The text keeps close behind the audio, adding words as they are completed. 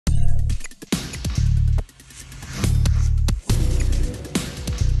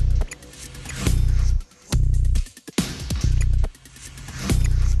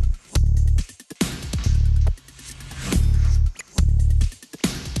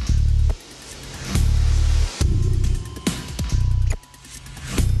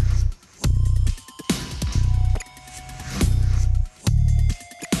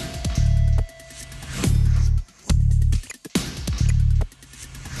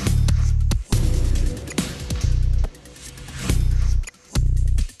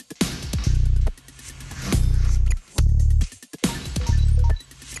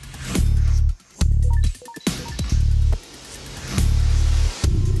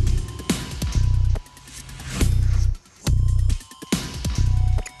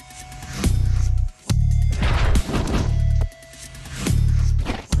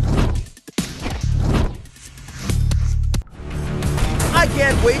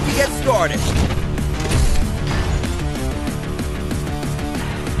to get started.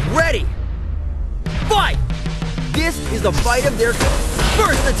 Ready. Fight! This is the fight of their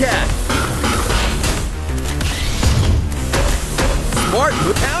first attack. Smart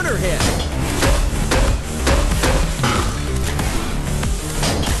move. Counter hit.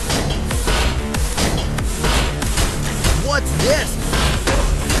 What's this?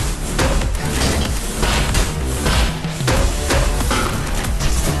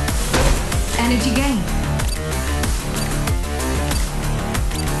 Energy gain.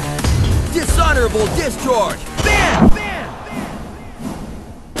 Dishonorable discharge. Bam! Bam!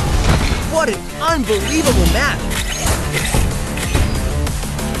 What an unbelievable match.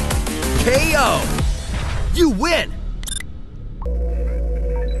 KO. You win.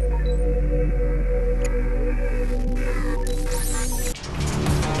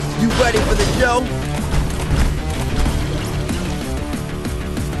 You ready for the show?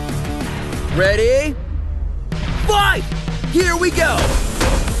 Ready? Fight! Here we go!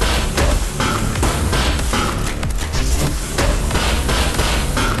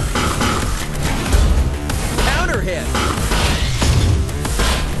 Counter hit.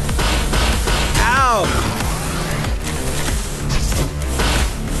 Ow!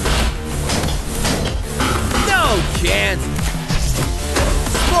 No chance!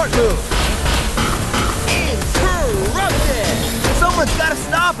 Smart move! Interrupted! Someone's gotta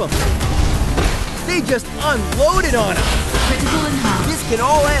stop him! They just unloaded on him! Critical enhanced. This can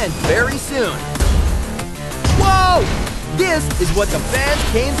all end very soon. Whoa! This is what the fans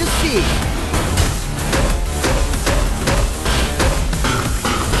came to see!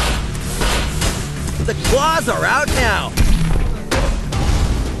 The claws are out now!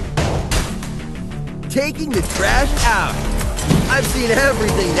 Taking the trash out! I've seen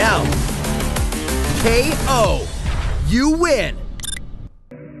everything now! KO! You win!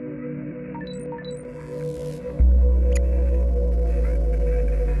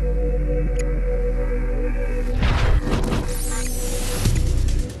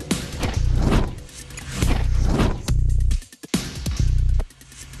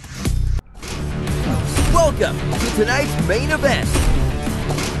 Welcome to tonight's main event.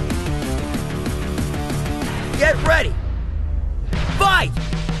 Get ready. Fight!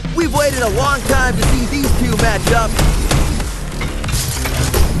 We've waited a long time to see these two match up.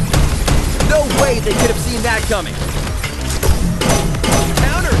 No way they could have seen that coming.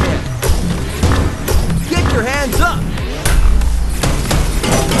 Counter hit. Get your hands up.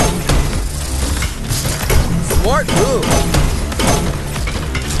 Smart move.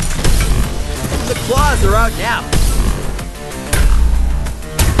 The claws are out now.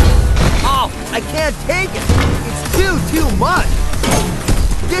 Oh, I can't take it. It's too much.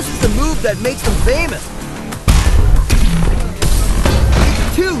 This is the move that makes them famous.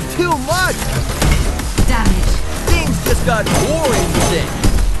 It's too much. Damage. Things just got more interesting.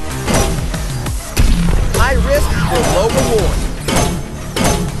 High risk for low reward.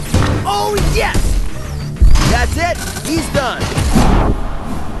 Oh, yes! That's it. He's done.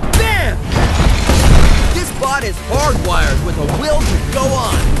 Bam! This bot is hardwired with a will to go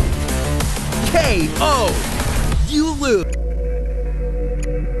on. KO! You lose.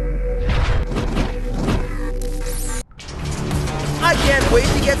 I can't wait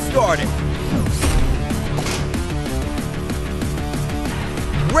to get started.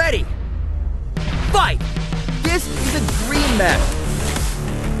 Ready. Fight! This is a dream match.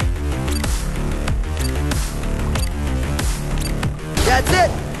 That's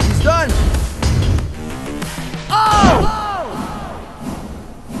it. He's done. Oh!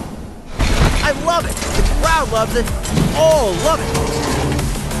 I love it. The crowd loves it. We all love it.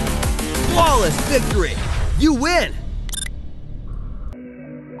 Flawless victory. You win.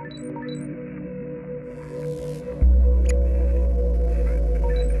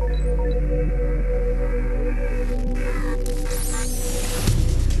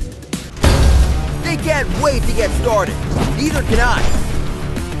 They can't wait to get started. Neither can I.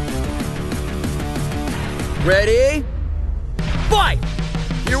 Ready? Fight!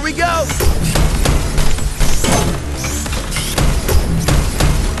 Here we go!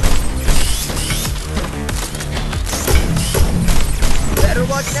 Better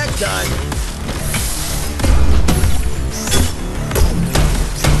luck next time.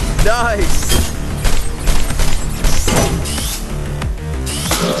 Nice!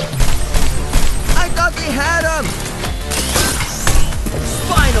 I thought they had him!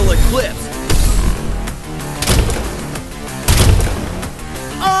 Spinal eclipse!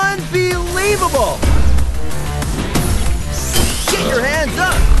 Unbelievable! Get your hands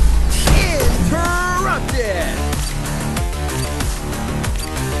up! Interrupted!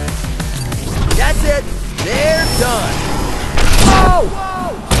 That's it. They're done. Oh!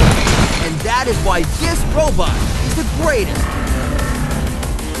 And that is why this robot is the greatest.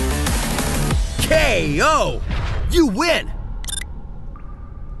 KO! You win!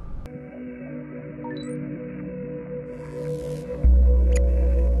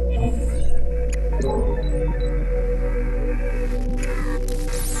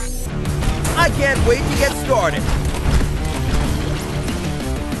 I can't wait to get started.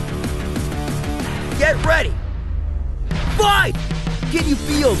 Get ready. Fight! Can you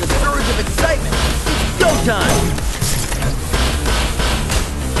feel the surge of excitement? It's go time!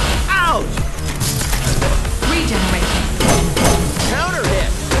 Ouch! Regeneration. Counter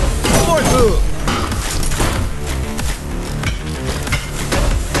hit! More move!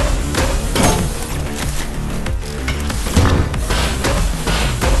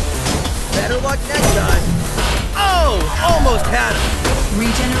 Better luck next time! Oh! Almost had him!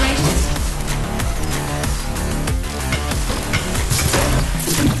 Regeneration.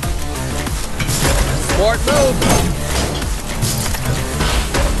 Smart move!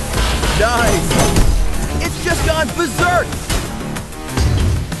 Nice! It's just gone berserk!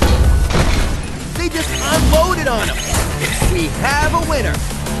 They just unloaded on him! We have a winner!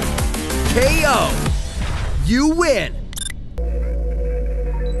 KO! You win!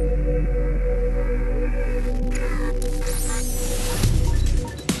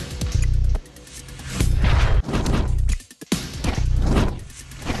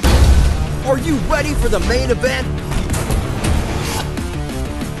 Are you ready for the main event?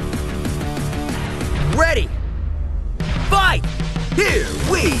 Ready! Fight! Here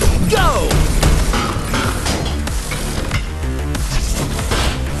we go!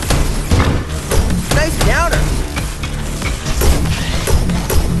 Nice counter!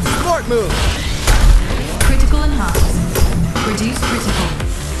 Smart move! Critical enhanced. Reduce critical.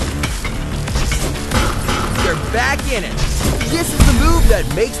 They're back in it! This is the move that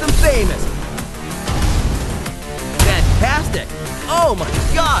makes them famous! Fantastic! Oh my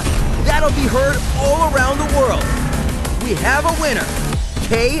god! That'll be heard all around the world! We have a winner!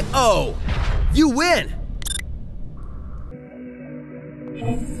 KO! You win!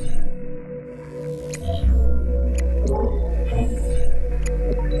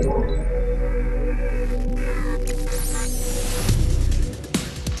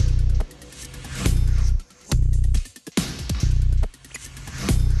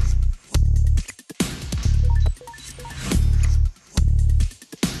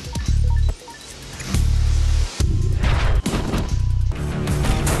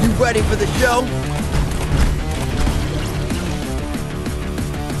 Ready for the show?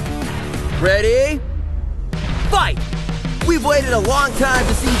 Ready? Fight! We've waited a long time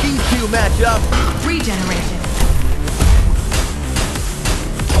to see these two match up. Regeneration.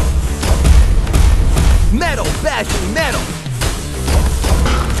 Metal bashing metal.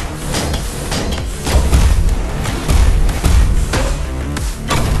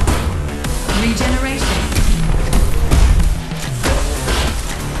 Regeneration.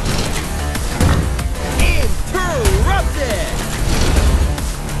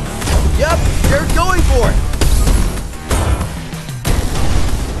 Yep, they're going for it!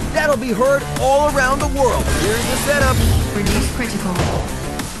 That'll be heard all around the world. Here's the setup. Reduce critical.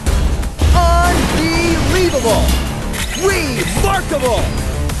 Unbelievable! Remarkable!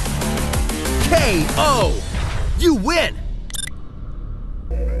 KO! You win!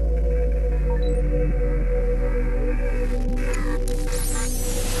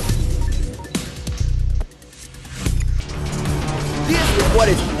 This is what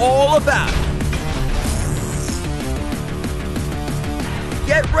it's all about.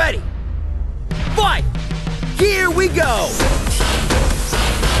 Get ready. Fight! Here we go!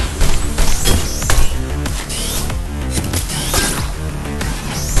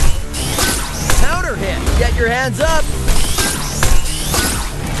 Counter hit. Get your hands up.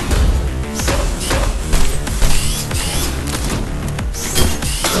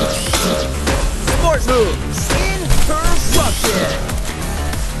 Sport move. Interrupted.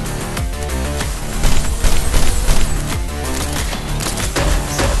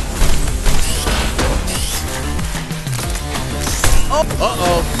 Oh,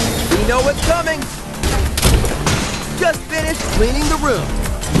 uh-oh. We know what's coming. Just finished cleaning the room.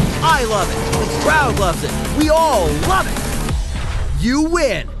 I love it. The crowd loves it. We all love it. You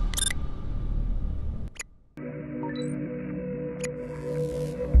win.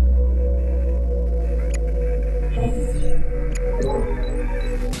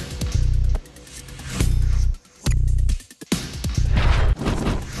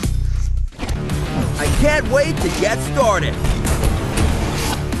 I can't wait to get started.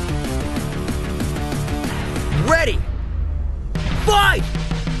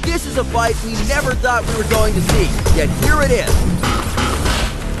 a fight we never thought we were going to see, yet here it is.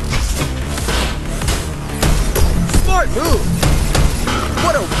 Smart move!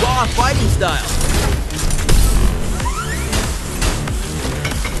 What a raw fighting style!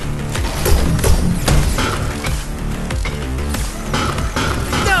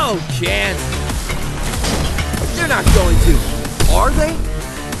 No chance! They're not going to, are they?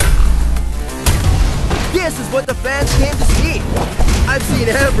 This is what the fans came to see. I've seen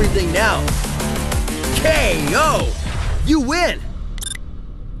everything now. KO! You win!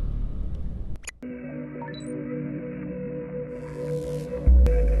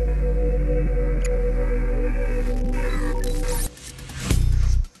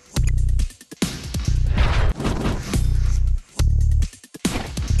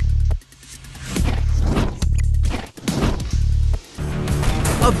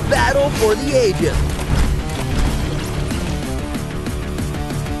 A battle for the ages.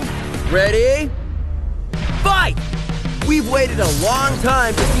 Ready? Fight! We've waited a long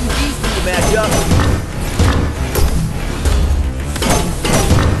time to see these two match up.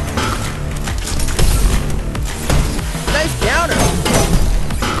 Nice counter.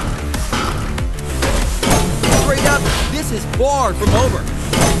 Straight up, this is far from over.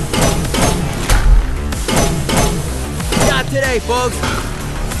 Not today, folks.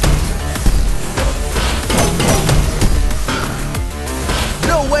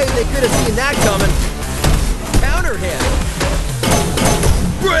 No way they could have seen that coming. Counter hit.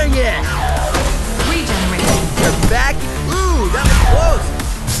 Bring it! Regeneration. They're back. Ooh, that was close.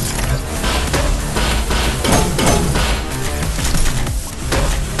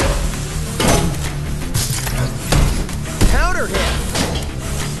 Counter hit.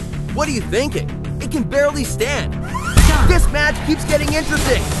 What are you thinking? It can barely stand. Done. This match keeps getting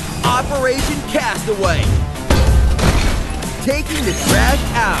interesting. Operation Castaway. Taking the trash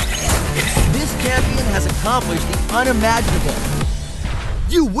out. This champion has accomplished the unimaginable.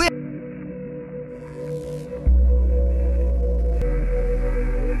 You win!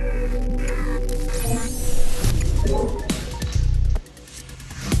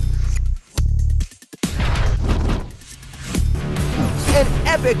 An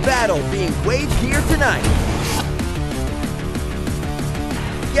epic battle being waged here tonight.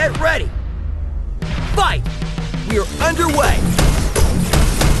 Get ready! Fight! We're underway!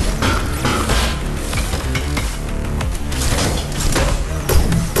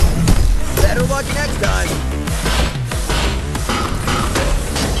 Better luck next time!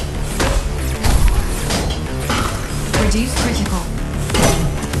 Reduce critical.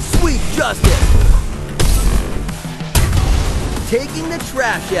 Sweet justice! Taking the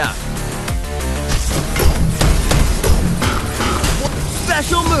trash out.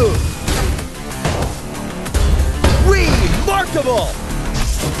 Special move! Remarkable!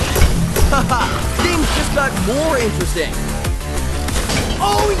 Haha, things just got more interesting.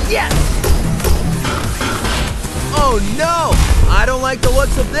 Oh, yes! Oh, no! I don't like the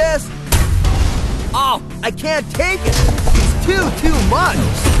looks of this. Oh, I can't take it. It's too much.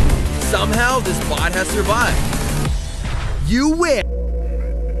 Somehow, this bot has survived. You win.